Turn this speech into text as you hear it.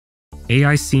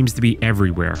AI seems to be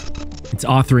everywhere. It's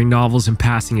authoring novels and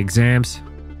passing exams.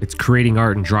 It's creating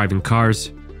art and driving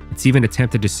cars. It's even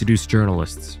attempted to seduce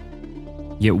journalists.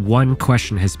 Yet one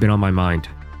question has been on my mind.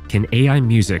 Can AI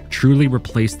music truly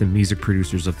replace the music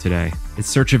producers of today? In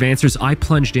search of answers, I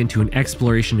plunged into an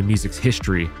exploration of music's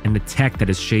history and the tech that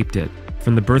has shaped it,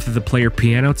 from the birth of the player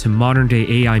piano to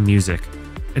modern-day AI music.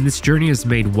 And this journey has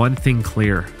made one thing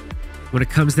clear. When it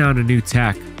comes down to new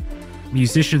tech,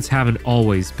 musicians haven't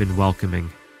always been welcoming.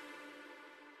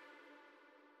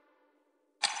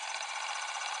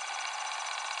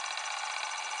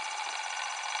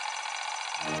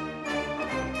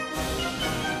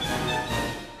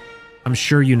 I'm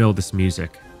sure you know this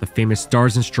music, the famous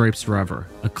Stars and Stripes Forever,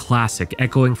 a classic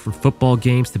echoing from football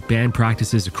games to band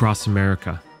practices across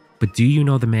America. But do you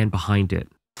know the man behind it?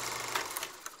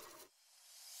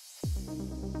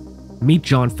 Meet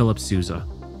John Philip Sousa.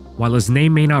 While his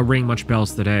name may not ring much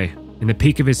bells today, in the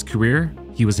peak of his career,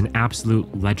 he was an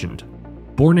absolute legend.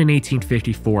 Born in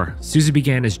 1854, Sousa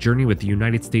began his journey with the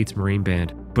United States Marine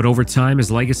Band, but over time his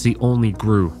legacy only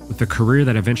grew, with a career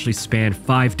that eventually spanned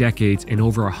 5 decades and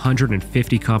over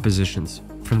 150 compositions.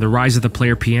 From the rise of the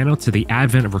player piano to the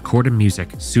advent of recorded music,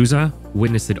 Sousa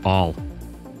witnessed it all.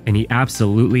 And he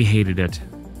absolutely hated it.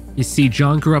 You see,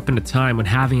 John grew up in a time when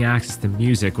having access to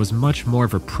music was much more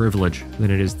of a privilege than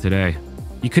it is today.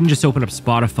 You couldn't just open up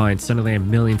Spotify and suddenly have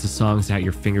millions of songs at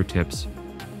your fingertips.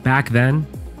 Back then,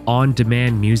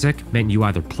 on-demand music meant you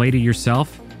either played it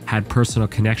yourself, had personal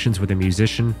connections with a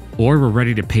musician, or were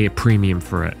ready to pay a premium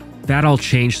for it. That all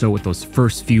changed though with those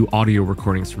first few audio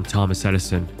recordings from Thomas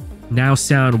Edison. Now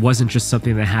sound wasn't just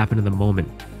something that happened in the moment.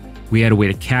 We had a way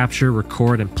to capture,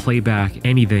 record, and play back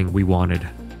anything we wanted.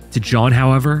 To John,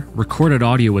 however, recorded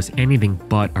audio was anything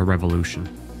but a revolution.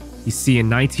 You see, in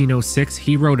 1906,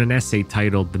 he wrote an essay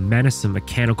titled The Menace of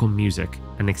Mechanical Music,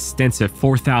 an extensive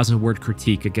 4,000-word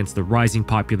critique against the rising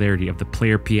popularity of the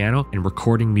player piano and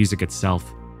recording music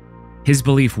itself. His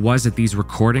belief was that these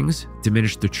recordings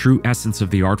diminished the true essence of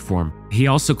the art form. He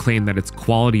also claimed that its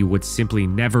quality would simply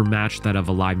never match that of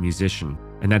a live musician,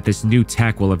 and that this new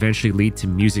tech will eventually lead to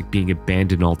music being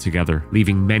abandoned altogether,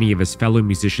 leaving many of his fellow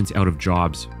musicians out of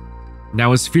jobs.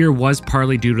 Now, his fear was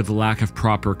partly due to the lack of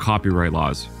proper copyright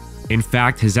laws. In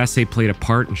fact, his essay played a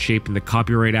part in shaping the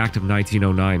Copyright Act of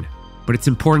 1909. But it's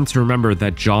important to remember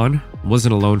that John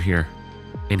wasn't alone here,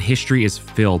 and history is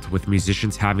filled with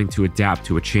musicians having to adapt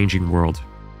to a changing world.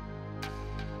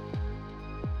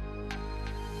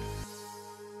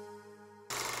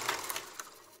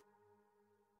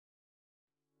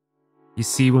 You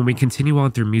see, when we continue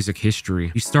on through music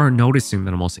history, you start noticing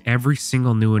that almost every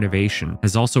single new innovation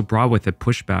has also brought with it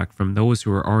pushback from those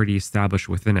who are already established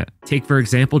within it. Take, for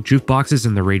example, jukeboxes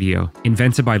and the radio,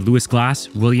 invented by Louis Glass,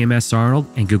 William S. Arnold,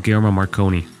 and Guglielmo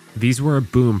Marconi. These were a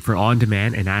boom for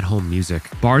on-demand and at-home music.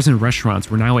 Bars and restaurants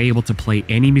were now able to play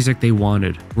any music they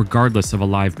wanted, regardless of a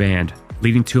live band,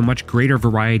 leading to a much greater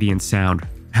variety in sound.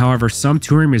 However, some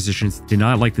touring musicians did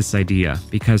not like this idea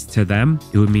because to them,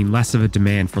 it would mean less of a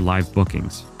demand for live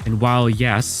bookings. And while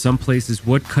yes, some places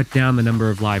would cut down the number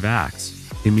of live acts,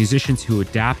 the musicians who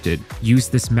adapted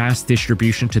used this mass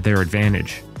distribution to their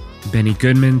advantage. Benny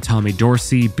Goodman, Tommy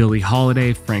Dorsey, Billie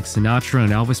Holiday, Frank Sinatra,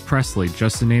 and Elvis Presley,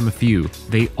 just to name a few,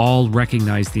 they all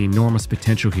recognized the enormous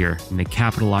potential here, and they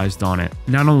capitalized on it.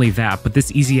 Not only that, but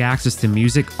this easy access to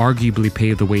music arguably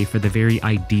paved the way for the very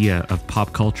idea of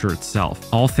pop culture itself,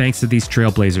 all thanks to these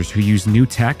trailblazers who used new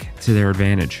tech to their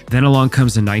advantage. Then along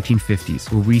comes the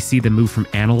 1950s, where we see the move from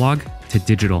analog to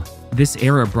digital. This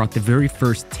era brought the very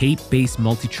first tape-based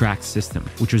multi-track system,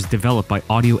 which was developed by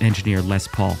audio engineer Les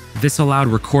Paul. This allowed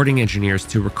recording engineers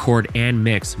to record and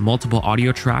mix multiple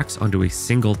audio tracks onto a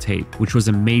single tape, which was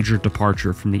a major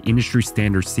departure from the industry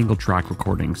standard single-track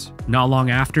recordings. Not long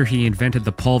after, he invented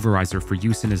the pulverizer for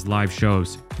use in his live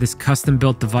shows. This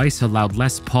custom-built device allowed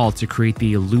Les Paul to create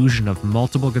the illusion of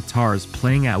multiple guitars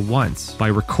playing at once by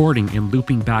recording and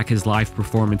looping back his live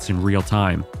performance in real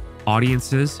time.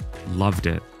 Audiences loved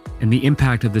it, and the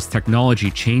impact of this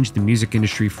technology changed the music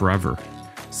industry forever.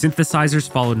 Synthesizers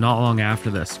followed not long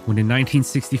after this, when in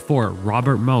 1964,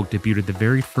 Robert Moog debuted the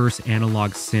very first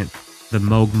analog synth, the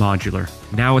Moog Modular.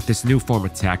 Now with this new form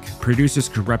of tech, producers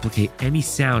could replicate any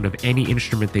sound of any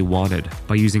instrument they wanted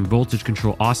by using voltage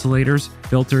control oscillators,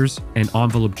 filters, and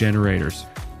envelope generators.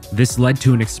 This led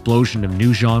to an explosion of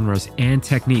new genres and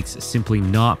techniques simply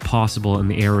not possible in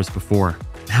the eras before.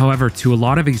 However, to a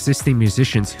lot of existing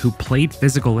musicians who played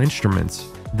physical instruments,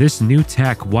 This new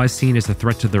tech was seen as a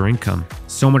threat to their income,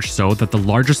 so much so that the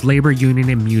largest labor union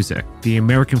in music, the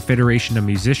American Federation of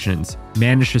Musicians,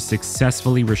 managed to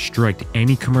successfully restrict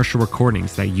any commercial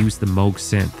recordings that used the Moog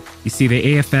synth. You see,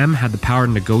 the AFM had the power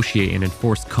to negotiate and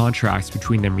enforce contracts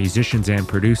between their musicians and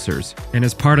producers, and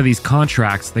as part of these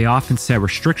contracts, they often set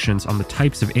restrictions on the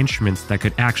types of instruments that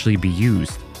could actually be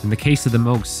used. In the case of the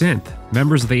Moog synth,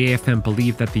 members of the AFM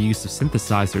believed that the use of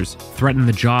synthesizers threatened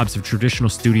the jobs of traditional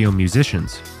studio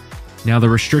musicians. Now, the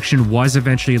restriction was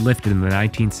eventually lifted in the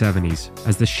 1970s,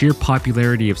 as the sheer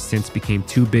popularity of synths became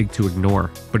too big to ignore,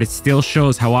 but it still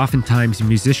shows how oftentimes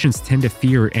musicians tend to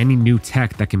fear any new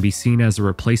tech that can be seen as a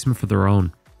replacement for their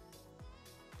own.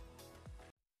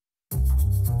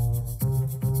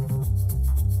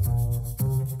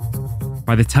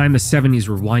 By the time the 70s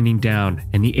were winding down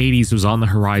and the 80s was on the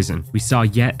horizon, we saw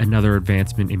yet another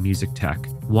advancement in music tech,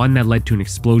 one that led to an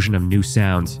explosion of new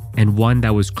sounds, and one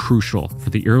that was crucial for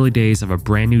the early days of a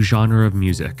brand new genre of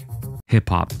music,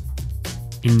 hip-hop.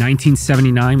 In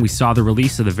 1979, we saw the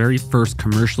release of the very first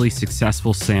commercially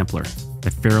successful sampler, the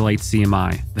Fairlight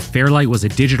CMI. The Fairlight was a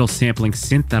digital sampling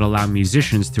synth that allowed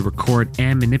musicians to record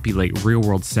and manipulate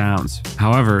real-world sounds.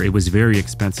 However, it was very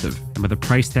expensive, and with a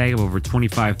price tag of over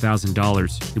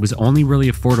 $25,000, it was only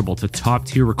really affordable to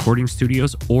top-tier recording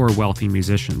studios or wealthy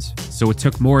musicians. So it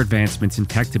took more advancements in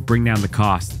tech to bring down the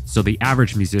cost, so the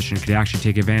average musician could actually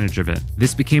take advantage of it.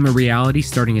 This became a reality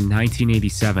starting in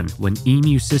 1987, when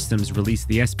EMU Systems released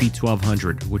the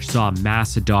SP1200, which saw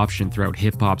mass adoption throughout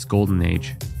hip-hop's golden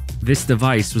age. This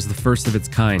device was the first of its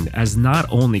kind, as not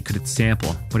only could it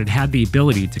sample, but it had the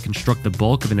ability to construct the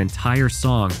bulk of an entire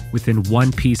song within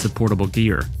one piece of portable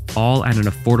gear, all at an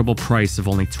affordable price of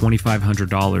only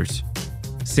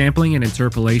 $2,500. Sampling and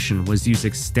interpolation was used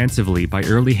extensively by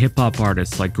early hip-hop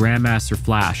artists like Grandmaster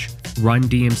Flash, Run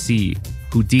DMC,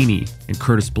 Houdini, and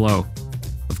Curtis Blow.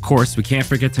 Of course, we can't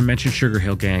forget to mention Sugar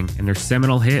Hill Gang and their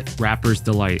seminal hit, Rapper's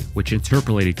Delight, which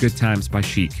interpolated Good Times by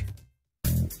Chic.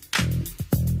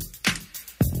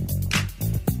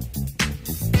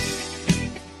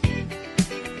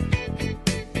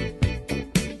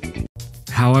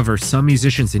 However, some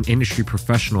musicians and industry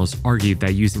professionals argued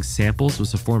that using samples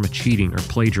was a form of cheating or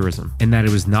plagiarism, and that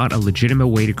it was not a legitimate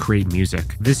way to create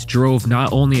music. This drove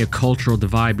not only a cultural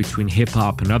divide between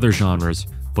hip-hop and other genres,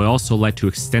 but also led to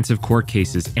extensive court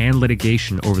cases and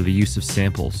litigation over the use of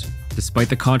samples. Despite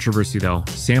the controversy though,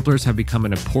 samplers have become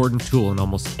an important tool in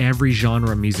almost every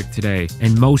genre of music today,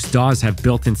 and most DAWs have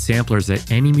built-in samplers that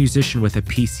any musician with a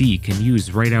PC can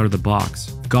use right out of the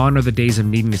box. Gone are the days of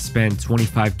needing to spend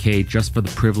 $25K just for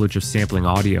the privilege of sampling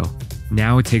audio.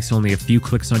 Now it takes only a few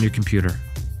clicks on your computer.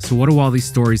 So what do all these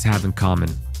stories have in common?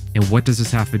 And what does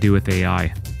this have to do with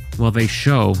AI? Well, they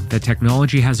show that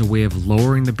technology has a way of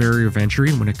lowering the barrier of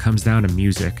entry when it comes down to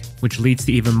music, which leads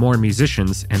to even more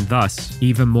musicians and thus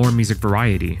even more music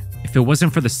variety. If it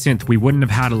wasn't for the synth, we wouldn't have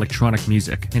had electronic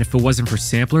music, and if it wasn't for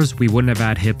samplers, we wouldn't have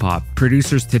had hip-hop.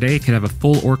 Producers today could have a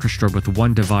full orchestra with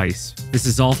one device. This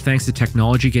is all thanks to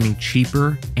technology getting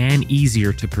cheaper and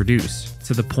easier to produce,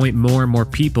 to the point more and more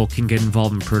people can get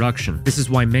involved in production. This is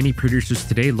why many producers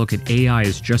today look at AI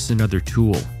as just another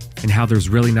tool, and how there's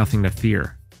really nothing to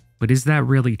fear. But is that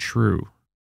really true?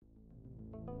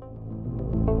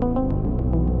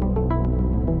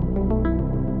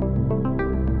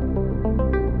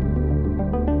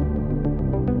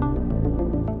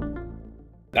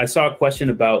 I saw a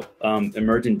question about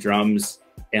emergent drums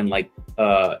and like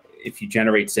if you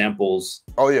generate samples.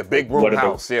 Oh yeah, big room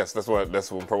house. Yes, that's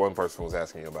what one person was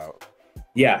asking about.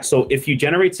 Yeah, so if you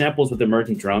generate samples with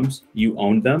emergent drums, you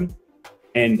own them,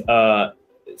 and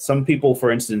some people, for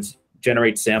instance,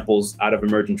 generate samples out of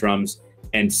emergent drums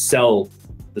and sell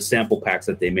the sample packs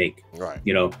that they make. Right.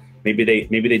 You know, maybe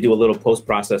they do a little post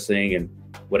processing and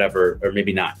whatever, or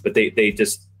maybe not, but they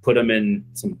just put them in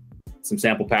some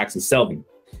sample packs and sell them.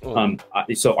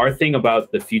 So our thing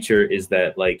about the future is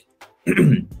that like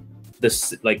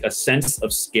this, like a sense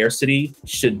of scarcity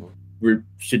should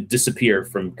disappear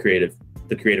from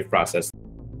the creative process.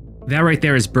 That right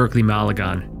there is Berkeley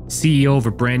Malagon, CEO of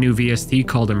a brand new VST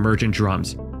called Emergent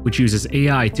Drums, which uses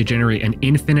AI to generate an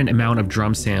infinite amount of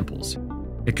drum samples.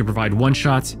 It can provide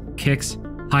one-shots, kicks,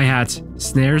 hi-hats,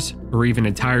 snares, or even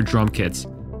entire drum kits,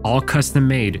 all custom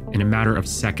made in a matter of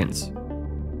seconds.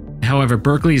 However,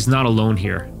 Berkeley is not alone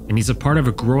here, and he's a part of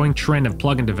a growing trend of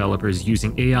plugin developers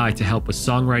using AI to help with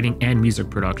songwriting and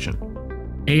music production.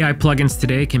 AI plugins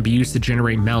today can be used to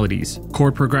generate melodies,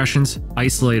 chord progressions,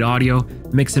 isolate audio,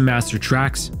 mix and master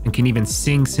tracks, and can even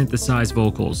sing synthesized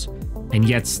vocals. And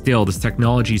yet still, this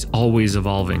technology is always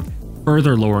evolving,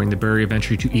 further lowering the barrier of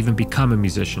entry to even become a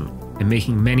musician. and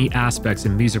making many aspects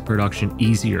in music production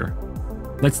easier.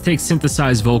 Let's take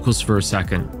synthesized vocals for a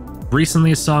second.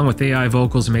 Recently, a song with AI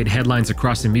vocals made headlines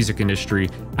across the music industry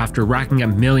after racking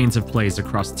up millions of plays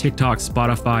across TikTok,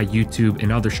 Spotify, YouTube,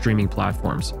 and other streaming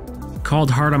platforms. Called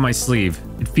Heart on My Sleeve,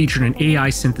 it featured an AI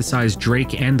synthesized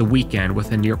Drake and The Weeknd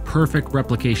with a near perfect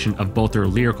replication of both their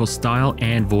lyrical style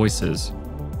and voices.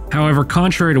 However,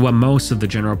 contrary to what most of the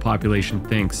general population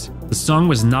thinks, the song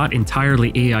was not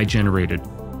entirely AI generated.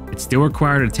 It still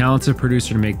required a talented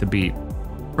producer to make the beat.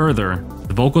 Further,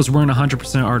 the vocals weren't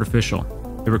 100% artificial.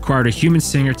 It required a human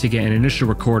singer to get an initial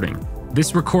recording.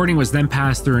 This recording was then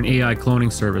passed through an AI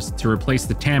cloning service to replace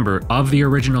the timbre of the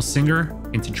original singer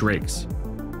into Drake's.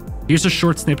 Here's a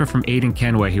short snippet from Aiden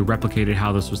Kenway who replicated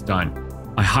how this was done.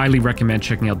 I highly recommend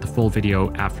checking out the full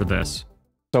video after this.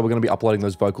 So we're going to be uploading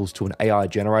those vocals to an AI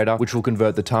generator, which will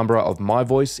convert the timbre of my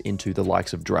voice into the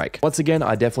likes of Drake. Once again,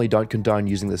 I definitely don't condone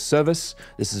using this service.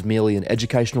 This is merely an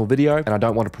educational video, and I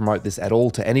don't want to promote this at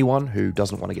all to anyone who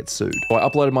doesn't want to get sued. So I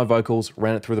uploaded my vocals,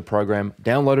 ran it through the program,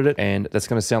 downloaded it, and that's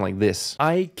going to sound like this.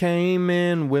 I came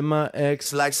in with my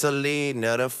ex like Celine,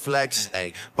 not a flex,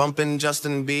 ayy. Bumping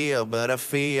Justin Bieber, but I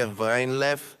fear if I ain't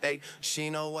left, ayy. She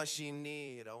know what she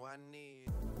need, oh I need.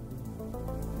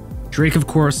 Drake, of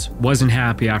course, wasn't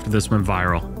happy after this went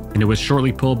viral, and it was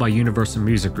shortly pulled by Universal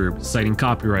Music Group, citing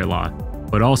copyright law,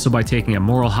 but also by taking a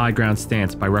moral high ground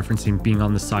stance by referencing being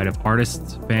on the side of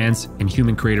artists, fans, and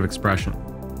human creative expression.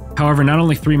 However, not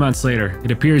only 3 months later,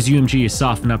 it appears UMG is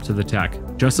softened up to the tech,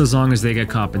 just as long as they get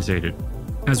compensated.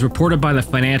 As reported by the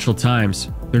Financial Times,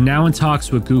 they're now in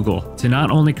talks with Google to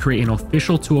not only create an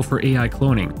official tool for AI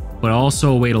cloning, but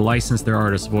also a way to license their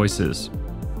artists' voices.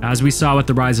 As we saw with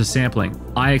the rise of sampling,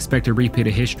 I expect a repeat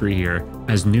of history here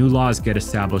as new laws get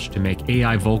established to make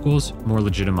AI vocals more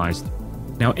legitimized.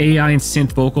 Now, AI and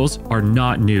synth vocals are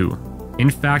not new.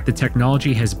 In fact, the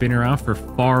technology has been around for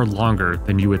far longer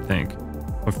than you would think.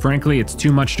 But frankly, it's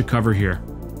too much to cover here.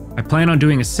 I plan on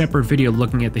doing a separate video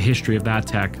looking at the history of that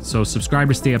tech, so subscribe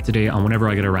to stay up to date on whenever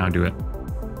I get around to it.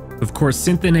 Of course,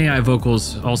 synth and AI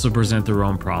vocals also present their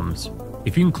own problems.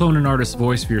 If you can clone an artist's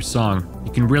voice for your song,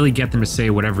 you can really get them to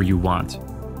say whatever you want.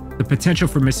 The potential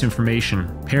for misinformation,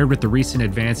 paired with the recent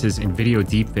advances in video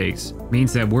deepfakes,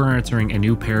 means that we're entering a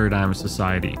new paradigm of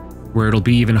society, where it'll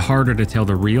be even harder to tell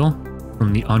the real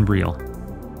from the unreal.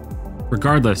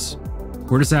 Regardless,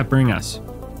 where does that bring us?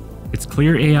 It's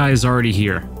clear AI is already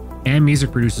here, and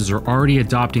music producers are already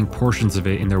adopting portions of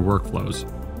it in their workflows.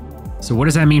 So what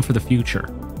does that mean for the future?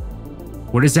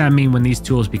 What does that mean when these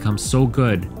tools become so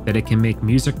good that it can make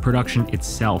music production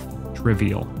itself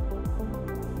trivial?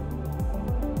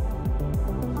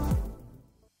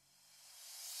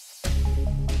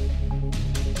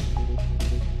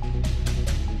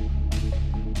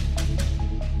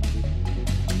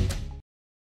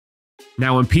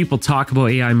 Now, when people talk about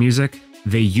AI music,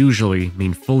 they usually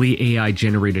mean fully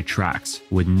AI-generated tracks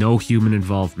with no human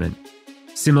involvement,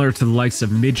 similar to the likes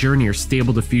of Midjourney or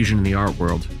Stable Diffusion in the art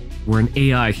world, where an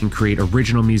AI can create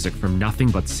original music from nothing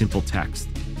but simple text.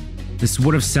 This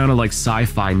would have sounded like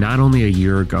sci-fi not only a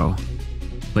year ago,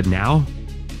 but now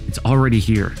it's already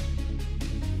here.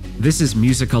 This is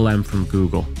Musical M from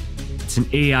Google. It's an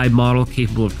AI model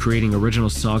capable of creating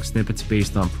original song snippets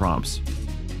based on prompts.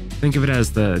 Think of it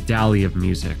as the DALL-E of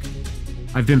music.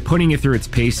 I've been putting it through its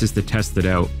paces to test it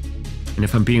out, and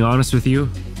if I'm being honest with you,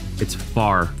 it's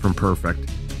far from perfect.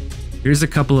 Here's a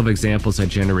couple of examples I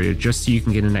generated just so you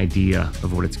can get an idea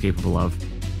of what it's capable of.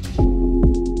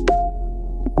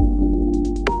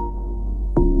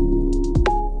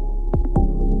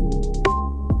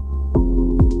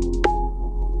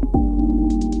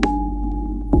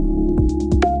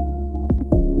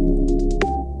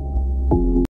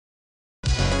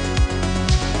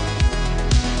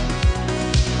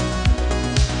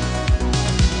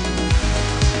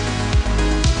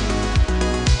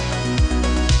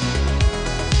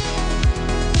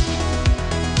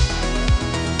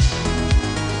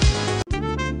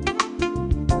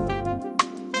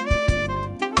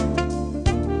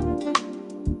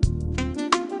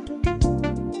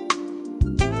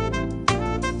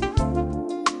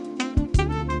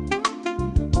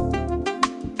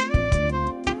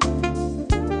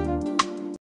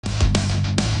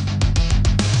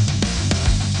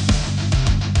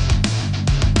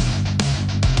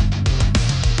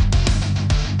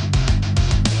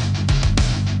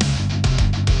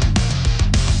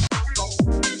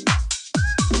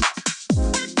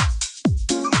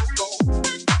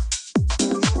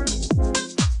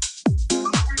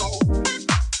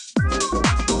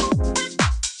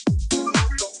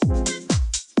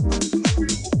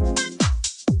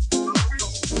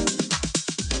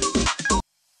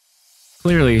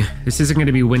 Clearly, this isn't going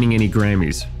to be winning any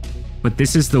Grammys, but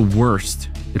this is the worst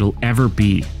it'll ever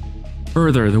be.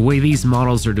 Further, the way these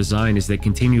models are designed is they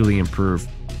continually improve.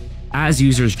 As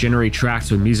users generate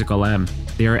tracks with Musical M,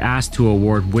 they are asked to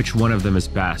award which one of them is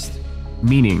best,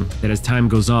 meaning that as time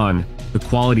goes on, the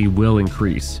quality will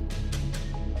increase.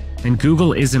 And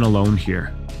Google isn't alone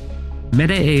here.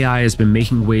 Meta AI has been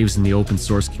making waves in the open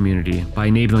source community by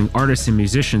enabling artists and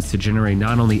musicians to generate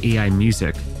not only AI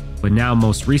music, but now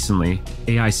most recently,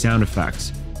 AI sound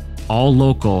effects, all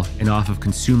local and off of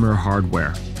consumer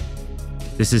hardware.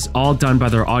 This is all done by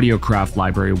their AudioCraft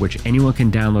library, which anyone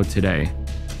can download today.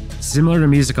 Similar to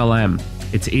Musical M,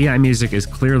 its AI music is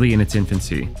clearly in its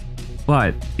infancy,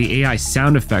 but the AI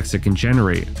sound effects it can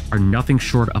generate are nothing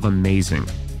short of amazing.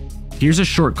 Here's a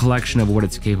short collection of what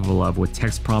it's capable of with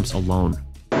text prompts alone.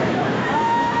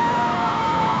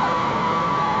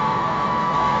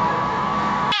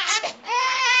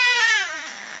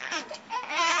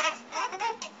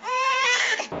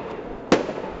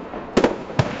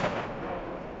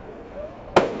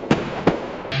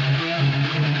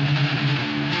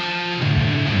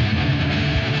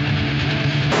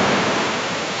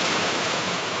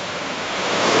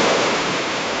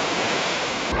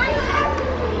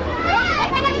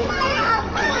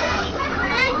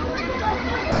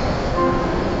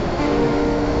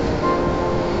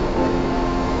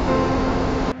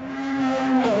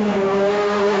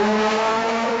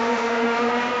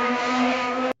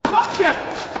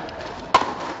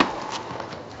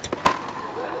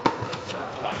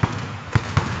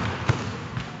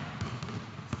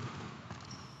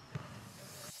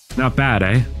 Not bad,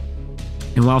 eh?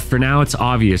 And while for now it's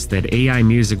obvious that AI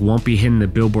music won't be hitting the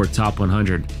Billboard Top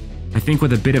 100, I think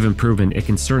with a bit of improvement it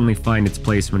can certainly find its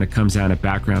place when it comes down to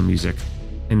background music.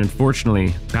 And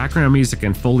unfortunately, background music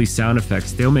and Foley sound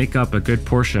effects still make up a good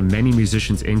portion of many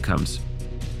musicians' incomes.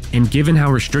 And given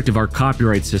how restrictive our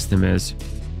copyright system is,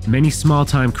 many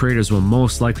small-time creators will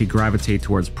most likely gravitate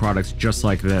towards products just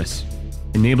like this,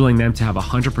 enabling them to have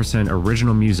 100%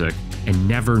 original music and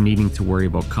never needing to worry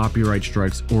about copyright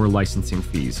strikes or licensing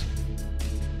fees.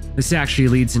 This actually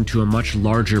leads into a much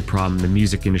larger problem the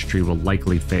music industry will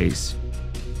likely face: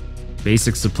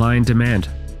 basic supply and demand.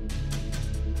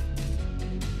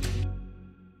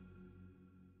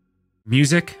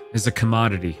 Music is a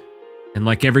commodity, and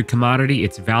like every commodity,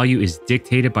 its value is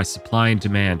dictated by supply and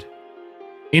demand.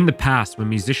 In the past, when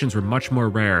musicians were much more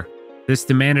rare, this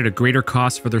demanded a greater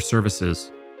cost for their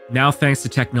services. Now, thanks to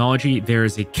technology, there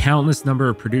is a countless number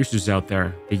of producers out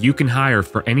there that you can hire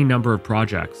for any number of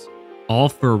projects, all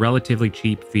for a relatively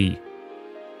cheap fee.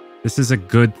 This is a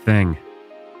good thing.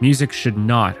 Music should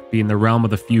not be in the realm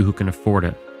of the few who can afford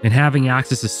it, and having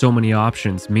access to so many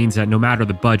options means that no matter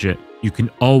the budget, you can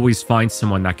always find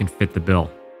someone that can fit the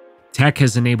bill. Tech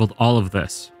has enabled all of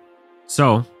this.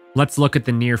 So, let's look at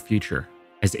the near future,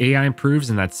 as AI improves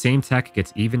and that same tech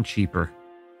gets even cheaper.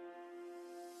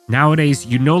 Nowadays,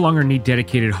 you no longer need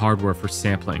dedicated hardware for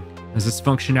sampling, as this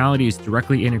functionality is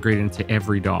directly integrated into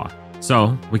every DAW.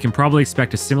 So, we can probably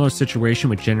expect a similar situation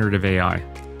with generative AI.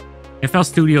 FL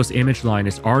Studio's image line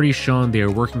has already shown they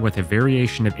are working with a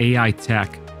variation of AI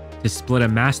tech to split a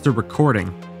master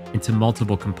recording into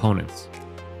multiple components.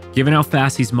 Given how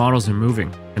fast these models are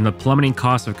moving and the plummeting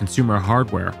cost of consumer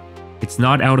hardware, it's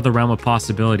not out of the realm of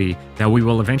possibility that we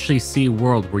will eventually see a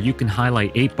world where you can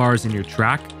highlight 8 bars in your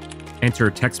track, enter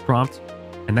a text prompt,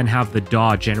 and then have the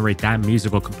DAW generate that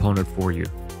musical component for you.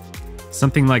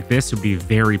 Something like this would be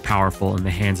very powerful in the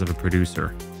hands of a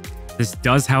producer. This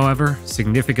does, however,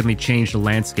 significantly change the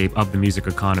landscape of the music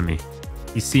economy.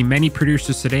 You see, many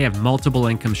producers today have multiple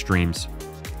income streams.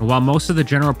 And while most of the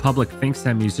general public thinks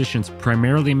that musicians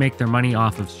primarily make their money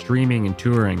off of streaming and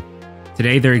touring,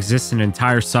 today there exists an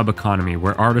entire sub-economy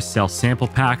where artists sell sample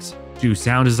packs, do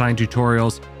sound design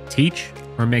tutorials, teach,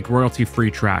 or make royalty-free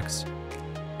tracks.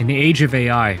 In the age of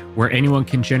AI, where anyone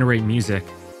can generate music,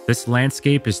 this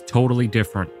landscape is totally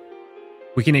different.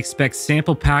 We can expect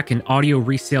sample pack and audio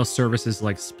resale services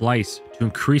like Splice to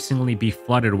increasingly be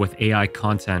flooded with AI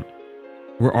content.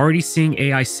 We're already seeing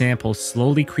AI samples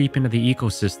slowly creep into the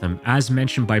ecosystem, as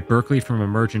mentioned by Berkeley from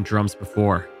Emergent Drums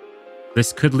before.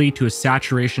 This could lead to a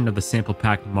saturation of the sample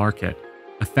pack market,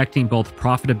 affecting both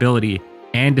profitability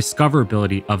and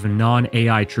discoverability of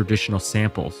non-AI traditional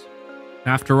samples.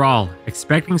 After all,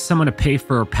 expecting someone to pay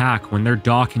for a pack when their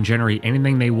DAW can generate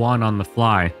anything they want on the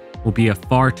fly will be a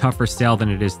far tougher sell than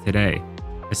it is today,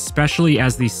 especially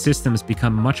as these systems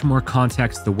become much more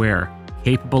context-aware,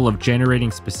 capable of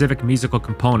generating specific musical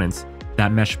components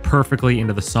that mesh perfectly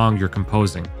into the song you're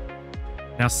composing.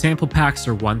 Now, sample packs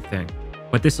are one thing,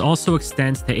 but this also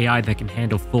extends to AI that can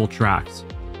handle full tracks.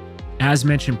 As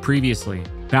mentioned previously,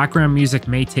 background music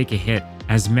may take a hit,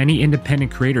 as many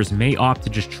independent creators may opt to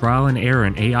just trial and error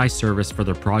an AI service for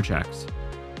their projects.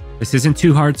 This isn't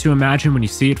too hard to imagine when you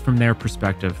see it from their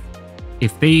perspective.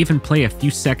 If they even play a few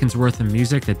seconds worth of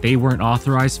music that they weren't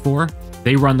authorized for,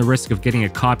 they run the risk of getting a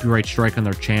copyright strike on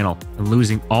their channel and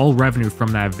losing all revenue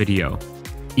from that video.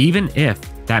 Even if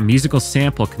that musical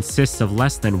sample consists of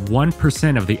less than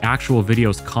 1% of the actual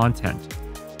video's content.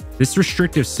 This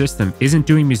restrictive system isn't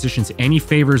doing musicians any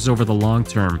favors over the long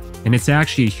term, and it's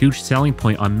actually a huge selling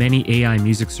point on many AI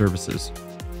music services.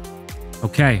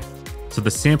 Okay, so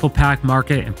the sample pack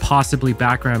market and possibly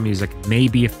background music may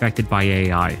be affected by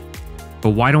AI.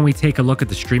 But why don't we take a look at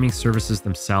the streaming services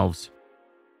themselves?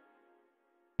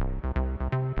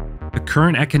 The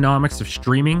current economics of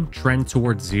streaming trend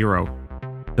towards zero.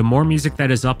 The more music that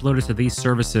is uploaded to these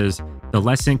services, the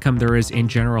less income there is in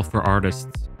general for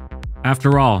artists.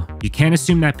 After all, you can't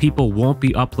assume that people won't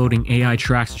be uploading AI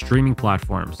tracks to streaming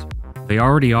platforms. They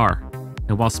already are.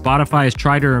 And while Spotify has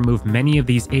tried to remove many of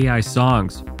these AI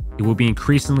songs, it will be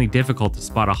increasingly difficult to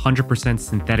spot 100%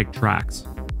 synthetic tracks.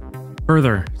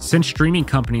 Further, since streaming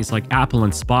companies like Apple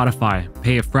and Spotify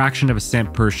pay a fraction of a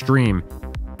cent per stream,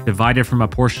 divided from a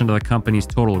portion of the company's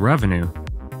total revenue,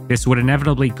 this would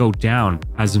inevitably go down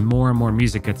as more and more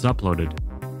music gets uploaded.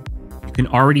 You can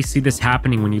already see this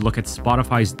happening when you look at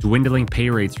Spotify's dwindling pay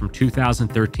rates from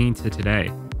 2013 to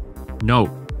today. Note,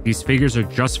 these figures are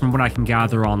just from what I can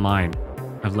gather online.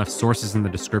 I've left sources in the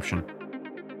description.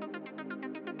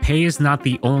 Pay is not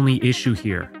the only issue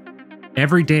here.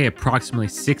 Every day, approximately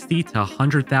 60 to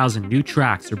 100,000 new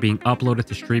tracks are being uploaded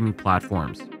to streaming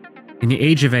platforms. In the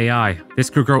age of AI, this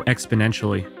could grow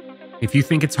exponentially. If you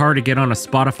think it's hard to get on a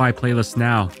Spotify playlist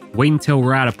now, wait until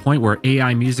we're at a point where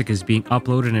AI music is being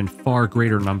uploaded in far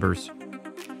greater numbers.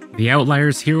 The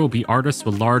outliers here will be artists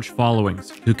with large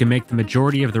followings, who can make the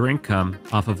majority of their income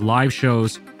off of live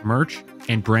shows, merch,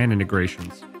 and brand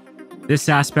integrations. This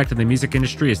aspect of the music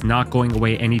industry is not going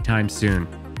away anytime soon,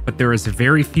 but there is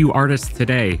very few artists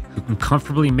today who can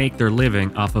comfortably make their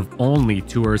living off of only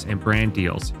tours and brand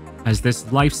deals, as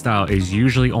this lifestyle is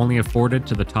usually only afforded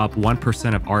to the top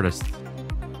 1% of artists.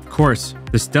 Of course,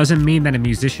 this doesn't mean that a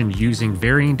musician using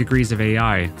varying degrees of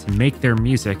AI to make their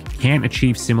music can't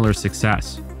achieve similar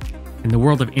success. In the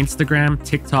world of Instagram,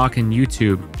 TikTok, and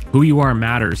YouTube, who you are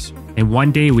matters, and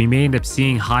one day we may end up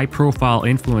seeing high-profile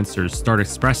influencers start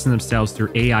expressing themselves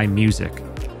through AI music,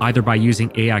 either by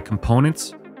using AI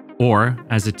components, or,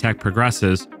 as the tech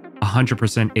progresses,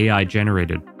 100% AI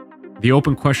generated. The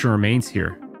open question remains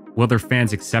here. Will their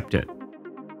fans accept it?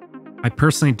 I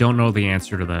personally don't know the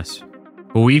answer to this,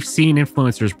 but we've seen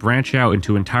influencers branch out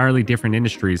into entirely different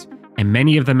industries, and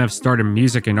many of them have started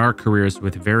music and art careers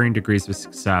with varying degrees of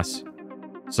success.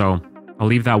 So, I'll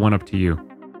leave that one up to you.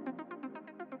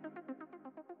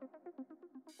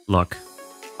 Look,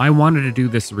 I wanted to do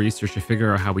this research to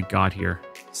figure out how we got here,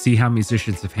 see how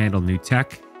musicians have handled new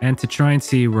tech, and to try and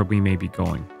see where we may be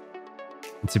going.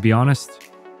 And to be honest,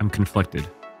 I'm conflicted.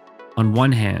 On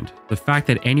one hand, the fact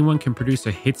that anyone can produce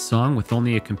a hit song with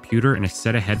only a computer and a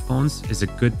set of headphones is a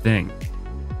good thing.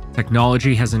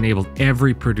 Technology has enabled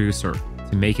every producer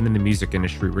to make it in the music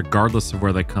industry regardless of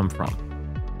where they come from.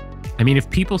 I mean, if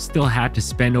people still had to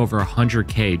spend over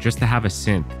 $100K just to have a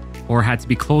synth, or had to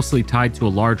be closely tied to a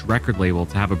large record label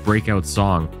to have a breakout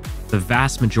song, the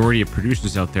vast majority of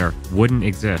producers out there wouldn't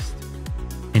exist.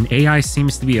 And AI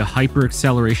seems to be a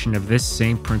hyper-acceleration of this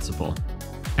same principle.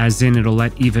 As in, it'll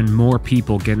let even more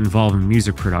people get involved in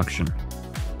music production.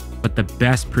 But the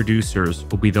best producers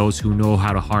will be those who know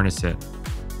how to harness it.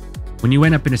 When you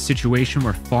end up in a situation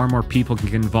where far more people can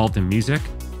get involved in music,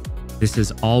 this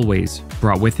has always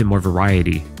brought with it more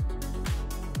variety.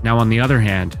 Now, on the other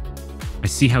hand, I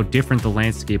see how different the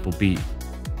landscape will be.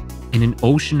 In an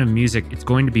ocean of music, it's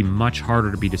going to be much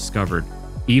harder to be discovered,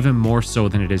 even more so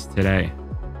than it is today.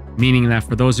 Meaning that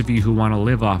for those of you who want to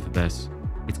live off of this,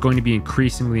 it's going to be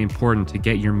increasingly important to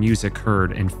get your music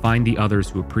heard and find the others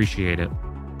who appreciate it.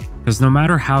 Because no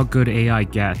matter how good AI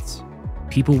gets,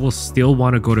 people will still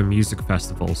want to go to music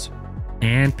festivals,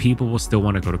 and people will still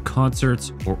want to go to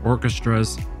concerts or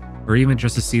orchestras, or even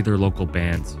just to see their local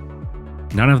bands.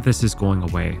 None of this is going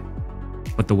away,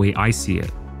 but the way I see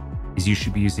it is you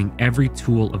should be using every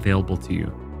tool available to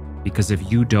you, because if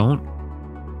you don't,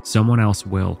 someone else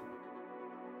will.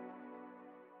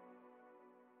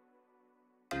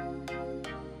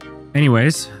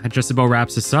 Anyways, that just about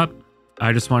wraps this up.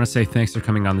 I just want to say thanks for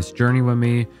coming on this journey with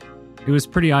me. It was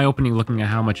pretty eye-opening looking at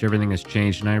how much everything has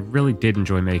changed, and I really did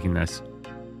enjoy making this.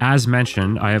 As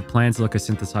mentioned, I have plans to look at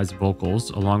synthesized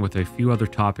vocals along with a few other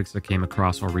topics that came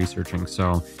across while researching,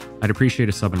 so I'd appreciate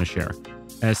a sub and a share,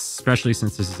 especially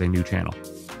since this is a new channel.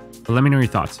 But let me know your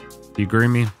thoughts. Do you agree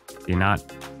with me? Do you not?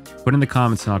 Put in the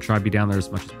comments and I'll try to be down there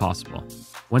as much as possible.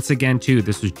 Once again, too,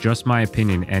 this was just my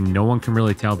opinion and no one can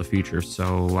really tell the future,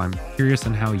 so I'm curious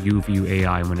on how you view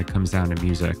AI when it comes down to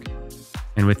music.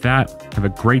 And with that, have a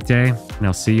great day and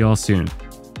I'll see you all soon.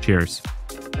 Cheers.